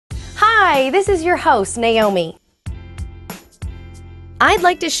Hi, this is your host, Naomi. I'd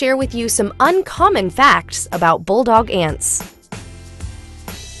like to share with you some uncommon facts about bulldog ants.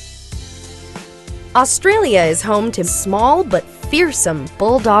 Australia is home to small but fearsome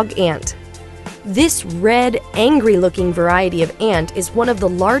bulldog ant. This red, angry-looking variety of ant is one of the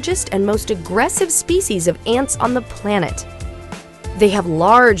largest and most aggressive species of ants on the planet. They have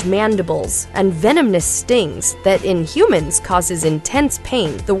large mandibles and venomous stings that in humans causes intense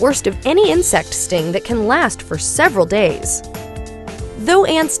pain, the worst of any insect sting that can last for several days. Though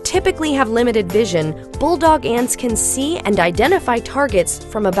ants typically have limited vision, bulldog ants can see and identify targets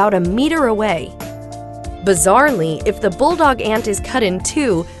from about 1 meter away. Bizarrely, if the bulldog ant is cut in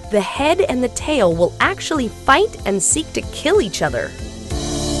two, the head and the tail will actually fight and seek to kill each other.